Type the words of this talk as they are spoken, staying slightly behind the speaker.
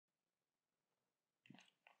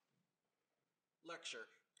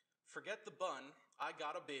Lecture. Forget the bun, I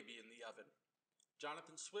got a baby in the oven.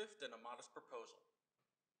 Jonathan Swift and a Modest Proposal.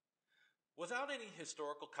 Without any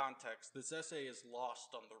historical context, this essay is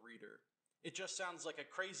lost on the reader. It just sounds like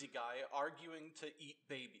a crazy guy arguing to eat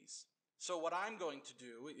babies. So what I'm going to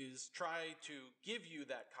do is try to give you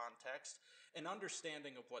that context, an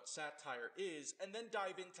understanding of what satire is, and then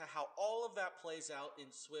dive into how all of that plays out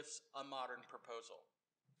in Swift's A Modern Proposal.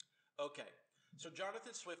 Okay, so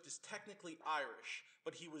Jonathan Swift is technically Irish,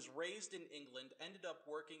 but he was raised in England, ended up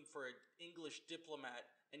working for an English diplomat,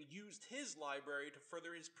 and used his library to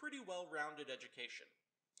further his pretty well-rounded education.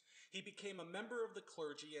 He became a member of the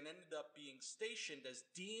clergy and ended up being stationed as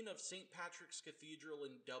Dean of St. Patrick's Cathedral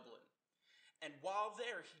in Dublin. And while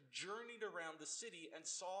there, he journeyed around the city and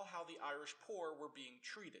saw how the Irish poor were being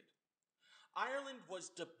treated. Ireland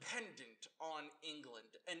was dependent on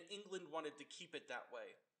England, and England wanted to keep it that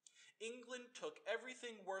way. England took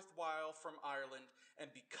everything worthwhile from Ireland, and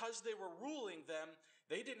because they were ruling them,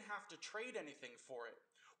 they didn't have to trade anything for it.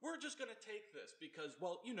 We're just going to take this because,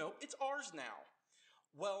 well, it's ours now.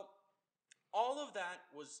 Well, all that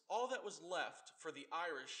was left for the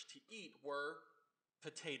Irish to eat were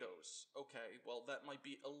potatoes. Okay, well, that might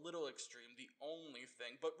be a little extreme, the only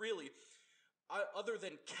thing, but really, other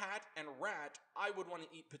than cat and rat, I would want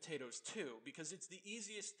to eat potatoes too, because it's the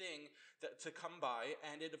easiest thing to come by,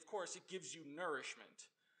 and of course, it gives you nourishment.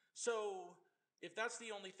 So, if that's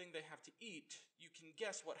the only thing they have to eat, you can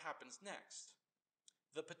guess what happens next.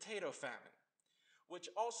 The potato famine, which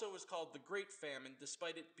also is called the Great Famine,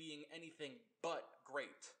 despite it being anything but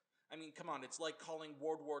great. I mean, come on, it's like calling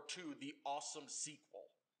World War II the awesome sequel.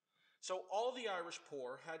 So all the Irish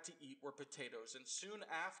poor had to eat were potatoes, and soon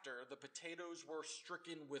after, the potatoes were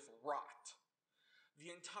stricken with rot. The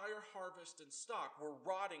entire harvest and stock were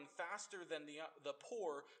rotting faster than the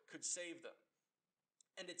poor could save them.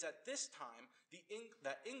 And it's at this time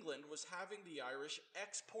that England was having the Irish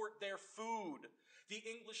export their food. The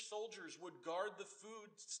English soldiers would guard the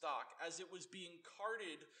food stock as it was being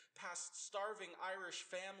carted past starving Irish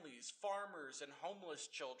families, farmers, and homeless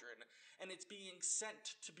children, and it's being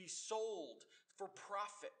sent to be sold for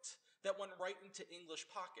profit that went right into English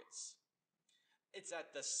pockets. It's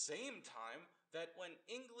at the same time that when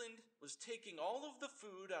England was taking all of the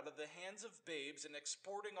food out of the hands of babes and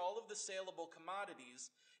exporting all of the saleable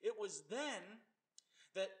commodities, it was then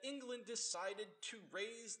that England decided to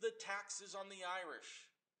raise the taxes on the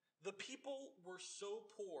Irish. The people were so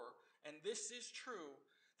poor, and this is true,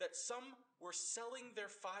 that some were selling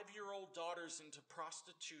their 5-year-old daughters into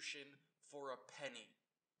prostitution for a penny.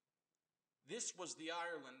 This was the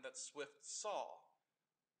Ireland that Swift saw.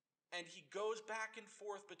 And he goes back and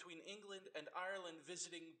forth between England and Ireland,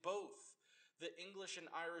 visiting both the English and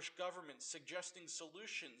Irish governments, suggesting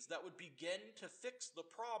solutions that would begin to fix the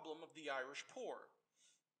problem of the Irish poor.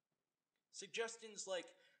 Suggestions like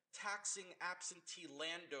taxing absentee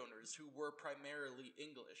landowners who were primarily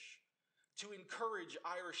English, to encourage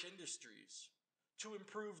Irish industries, to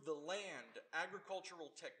improve the land,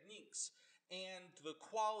 agricultural techniques, and the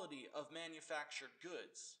quality of manufactured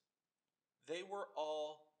goods. They were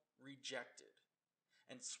all rejected.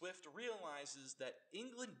 And Swift realizes that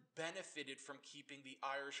England benefited from keeping the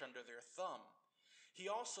Irish under their thumb. He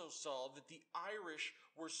also saw that the Irish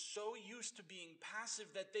were so used to being passive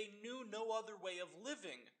that they knew no other way of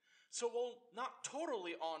living. So while not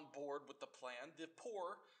totally on board with the plan, the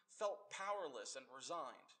poor felt powerless and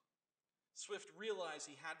resigned. Swift realized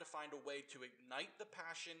he had to find a way to ignite the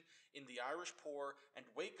passion in the Irish poor and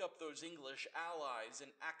wake up those English allies,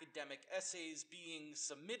 and academic essays being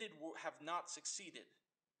submitted have not succeeded.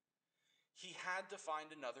 He had to find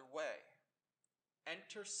another way.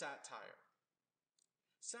 Enter satire.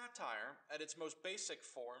 Satire, at its most basic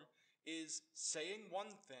form, is saying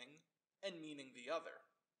one thing and meaning the other.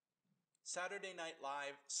 Saturday Night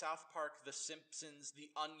Live, South Park, The Simpsons, The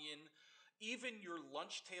Onion, even your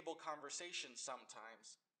lunch table conversations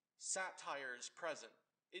sometimes, satire is present.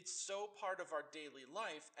 It's so part of our daily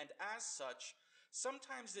life, and as such,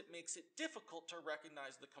 sometimes it makes it difficult to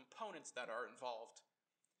recognize the components that are involved.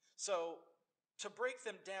 So, to break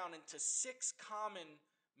them down into 6 common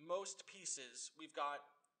most pieces, we've got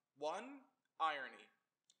 1, irony.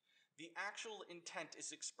 The actual intent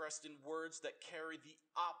is expressed in words that carry the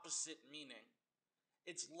opposite meaning.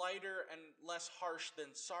 It's lighter and less harsh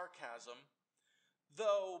than sarcasm,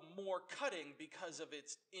 though more cutting because of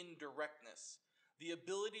its indirectness. The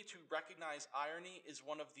ability to recognize irony is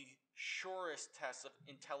one of the surest tests of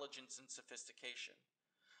intelligence and sophistication.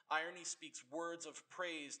 Irony speaks words of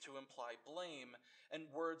praise to imply blame, and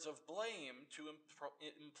words of blame to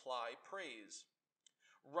imply praise.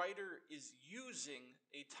 writer is using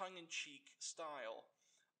a tongue-in-cheek style.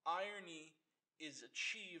 Irony is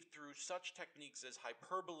achieved through such techniques as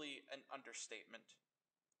hyperbole and understatement.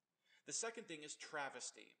 The second thing is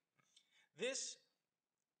travesty. This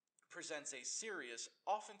presents a serious,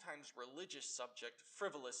 oftentimes religious subject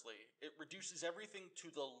frivolously. It reduces everything to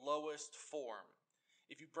the lowest form.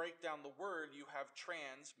 If you break down the word, you have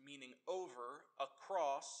trans, meaning over,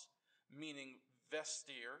 across, meaning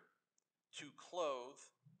vestir, to clothe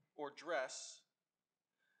or dress,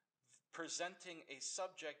 presenting a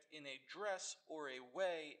subject in a dress or a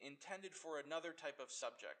way intended for another type of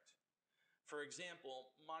subject. For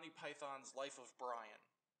example, Monty Python's Life of Brian.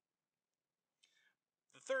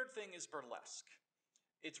 The third thing is burlesque.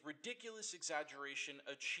 It's ridiculous exaggeration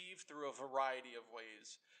achieved through a variety of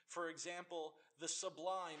ways. For example, the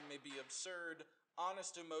sublime may be absurd,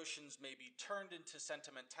 honest emotions may be turned into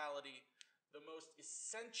sentimentality. The most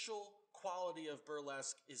essential quality of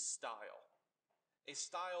burlesque is style. A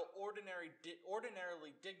style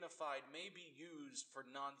ordinarily dignified may be used for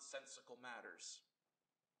nonsensical matters.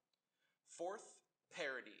 Fourth,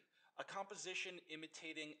 parody. A composition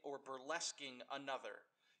imitating or burlesquing another,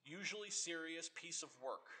 usually serious piece of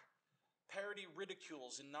work. Parody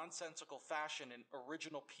ridicules in nonsensical fashion an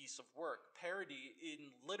original piece of work. Parody in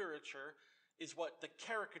literature is what the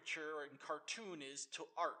caricature and cartoon is to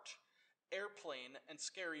art. Airplane and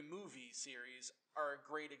Scary Movie series are a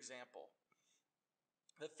great example.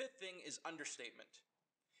 The fifth thing is understatement.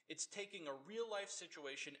 It's taking a real-life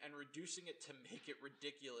situation and reducing it to make it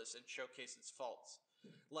ridiculous and showcase its faults.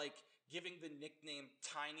 Like giving the nickname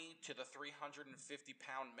Tiny to the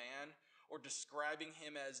 350-pound man, or describing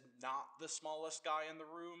him as not the smallest guy in the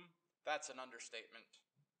room. That's an understatement.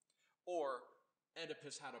 Or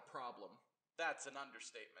Oedipus had a problem. That's an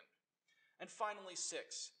understatement. And finally,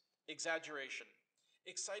 6, exaggeration.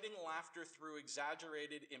 Exciting laughter through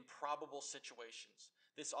exaggerated, improbable situations.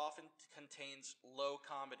 This often contains low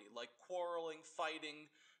comedy, like quarreling, fighting,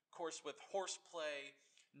 of course with horseplay,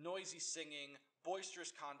 noisy singing,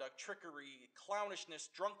 boisterous conduct, trickery, clownishness,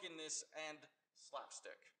 drunkenness, and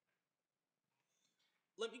slapstick.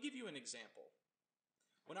 Let me give you an example.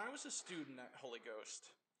 When I was a student at Holy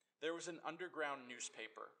Ghost, there was an underground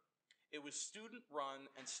newspaper. It was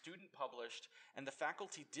student-run and student-published, and the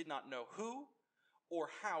faculty did not know who or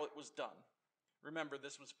how it was done. Remember,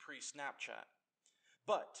 this was pre-Snapchat.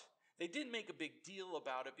 But they didn't make a big deal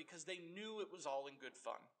about it because they knew it was all in good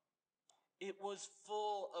fun. It was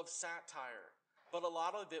full of satire, but a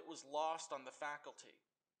lot of it was lost on the faculty.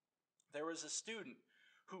 There was a student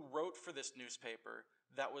who wrote for this newspaper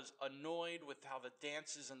that was annoyed with how the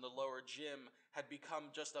dances in the lower gym had become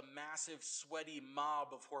just a massive, sweaty mob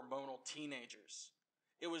of hormonal teenagers.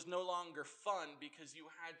 It was no longer fun because you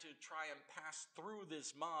had to try and pass through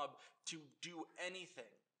this mob to do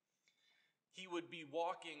anything. He would be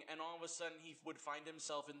walking, and all of a sudden he would find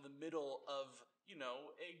himself in the middle of,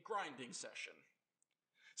 a grinding session.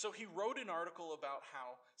 So he wrote an article about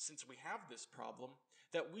how, since we have this problem,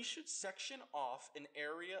 that we should section off an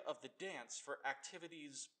area of the dance for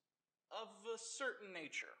activities of a certain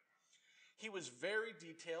nature. He was very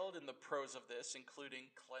detailed in the pros of this,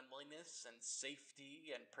 including cleanliness and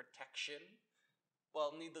safety and protection.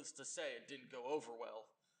 Well, needless to say, it didn't go over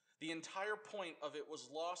well. The entire point of it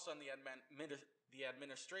was lost on the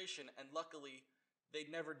administration, and luckily, they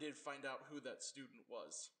never did find out who that student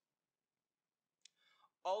was.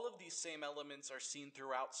 All of these same elements are seen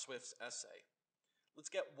throughout Swift's essay. Let's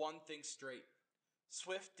get one thing straight.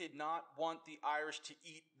 Swift did not want the Irish to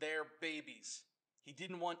eat their babies. He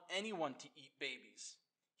didn't want anyone to eat babies.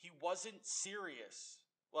 He wasn't serious.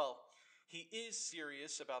 Well, he is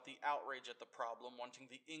serious about the outrage at the problem, wanting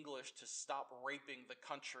the English to stop raping the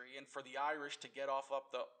country and for the Irish to get up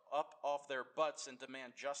off their butts and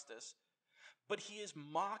demand justice. But he is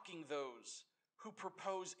mocking those who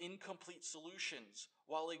propose incomplete solutions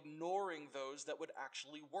while ignoring those that would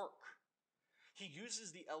actually work. He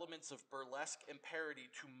uses the elements of burlesque and parody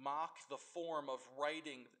to mock the form of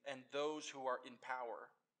writing and those who are in power.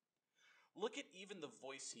 Look at even the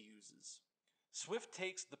voice he uses. Swift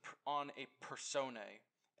takes on a personae,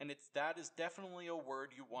 and that is definitely a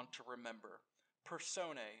word you want to remember.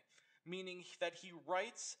 Personae, meaning that he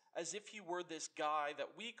writes as if he were this guy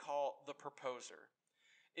that we call the proposer.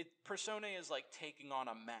 Personae is like taking on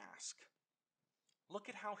a mask. Look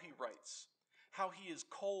at how he writes, how he is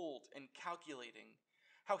cold and calculating,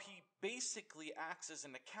 how he basically acts as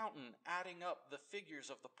an accountant, adding up the figures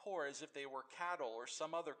of the poor as if they were cattle or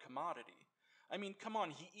some other commodity. I mean, come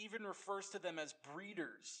on, he even refers to them as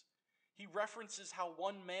breeders. He references how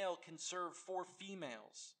one male can serve 4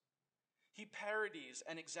 females. He parodies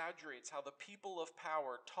and exaggerates how the people of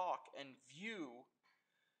power talk and view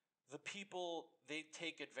the people they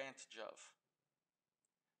take advantage of.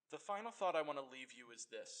 The final thought I want to leave you is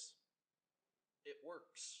this: it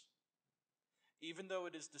works. Even though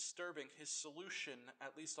it is disturbing, his solution,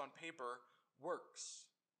 at least on paper, works.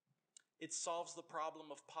 It solves the problem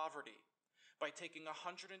of poverty by taking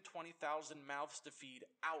 120,000 mouths to feed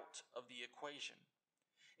out of the equation.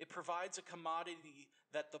 It provides a commodity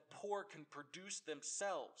that the poor can produce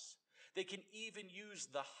themselves. They can even use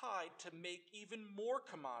the hide to make even more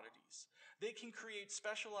commodities. They can create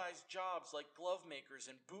specialized jobs like glove makers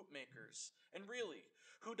and boot makers. And really,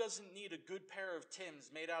 who doesn't need a good pair of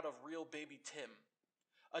Tims made out of real baby Tim?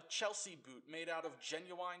 A Chelsea boot made out of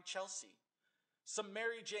genuine Chelsea? Some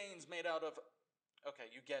Mary Janes made out of... Okay,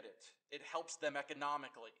 you get it. It helps them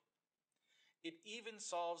economically. It even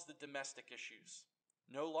solves the domestic issues.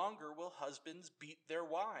 No longer will husbands beat their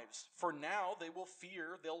wives, for now they will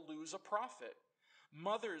fear they'll lose a profit.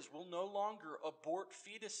 Mothers will no longer abort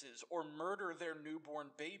fetuses or murder their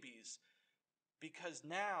newborn babies, because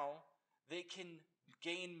now they can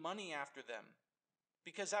gain money after them.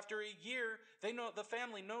 Because after a year, they know the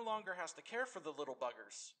family no longer has to care for the little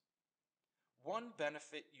buggers. One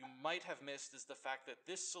benefit you might have missed is the fact that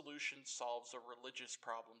this solution solves a religious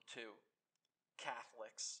problem too.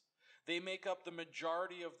 Catholics. They make up the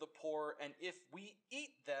majority of the poor, and if we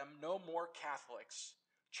eat them, no more Catholics.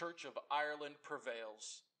 Church of Ireland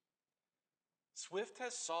prevails. Swift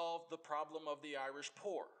has solved the problem of the Irish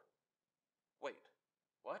poor. Wait,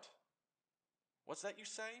 what? What's that you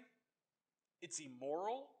say? It's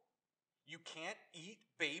immoral? You can't eat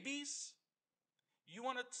babies? You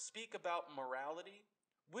want to speak about morality?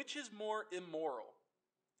 Which is more immoral?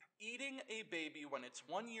 Eating a baby when it's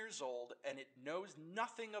 1 year old and it knows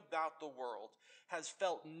nothing about the world, has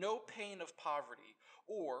felt no pain of poverty,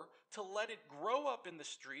 or to let it grow up in the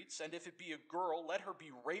streets, and if it be a girl, let her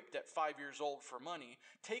be raped at 5 years old for money,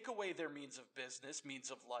 take away their means of business,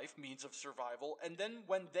 means of life, means of survival, and then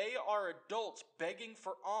when they are adults begging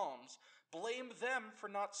for alms, blame them for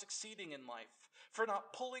not succeeding in life, for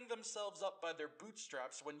not pulling themselves up by their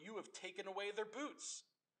bootstraps when you have taken away their boots.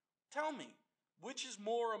 Tell me, which is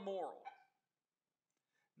more immoral?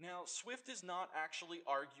 Now, Swift is not actually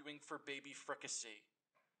arguing for baby fricassee,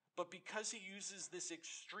 but because he uses this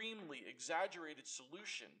extremely exaggerated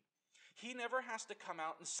solution, he never has to come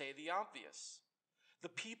out and say the obvious. The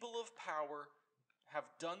people of power have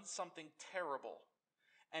done something terrible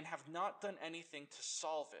and have not done anything to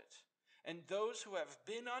solve it, and those who have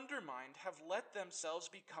been undermined have let themselves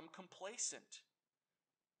become complacent.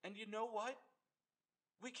 And you know what?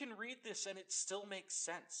 We can read this and it still makes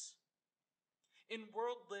sense. In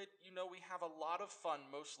World Lit, we have a lot of fun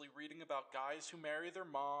mostly reading about guys who marry their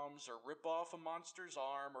moms or rip off a monster's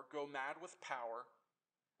arm or go mad with power.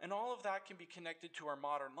 And all of that can be connected to our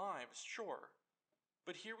modern lives, sure.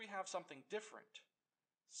 But here we have something different,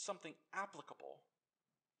 something applicable.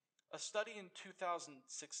 A study in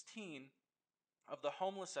 2016 of the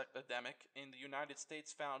homeless epidemic in the United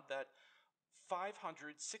States found that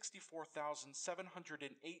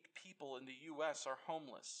 564,708 people in the U.S. are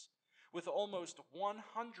homeless, with almost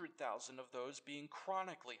 100,000 of those being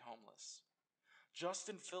chronically homeless. Just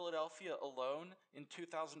in Philadelphia alone, in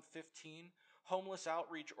 2015, homeless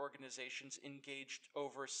outreach organizations engaged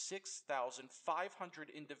over 6,500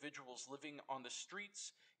 individuals living on the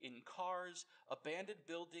streets, in cars, abandoned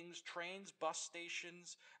buildings, trains, bus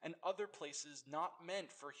stations, and other places not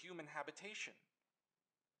meant for human habitation.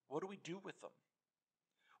 What do we do with them?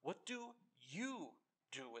 What do you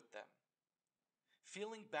do with them?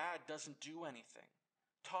 Feeling bad doesn't do anything.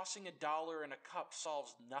 Tossing $1 in a cup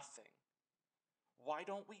solves nothing. Why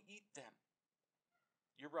don't we eat them?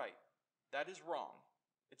 You're right. That is wrong.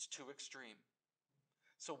 It's too extreme.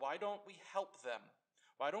 So why don't we help them?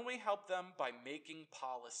 Why don't we help them by making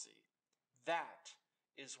policy? That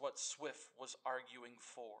is what Swift was arguing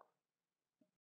for.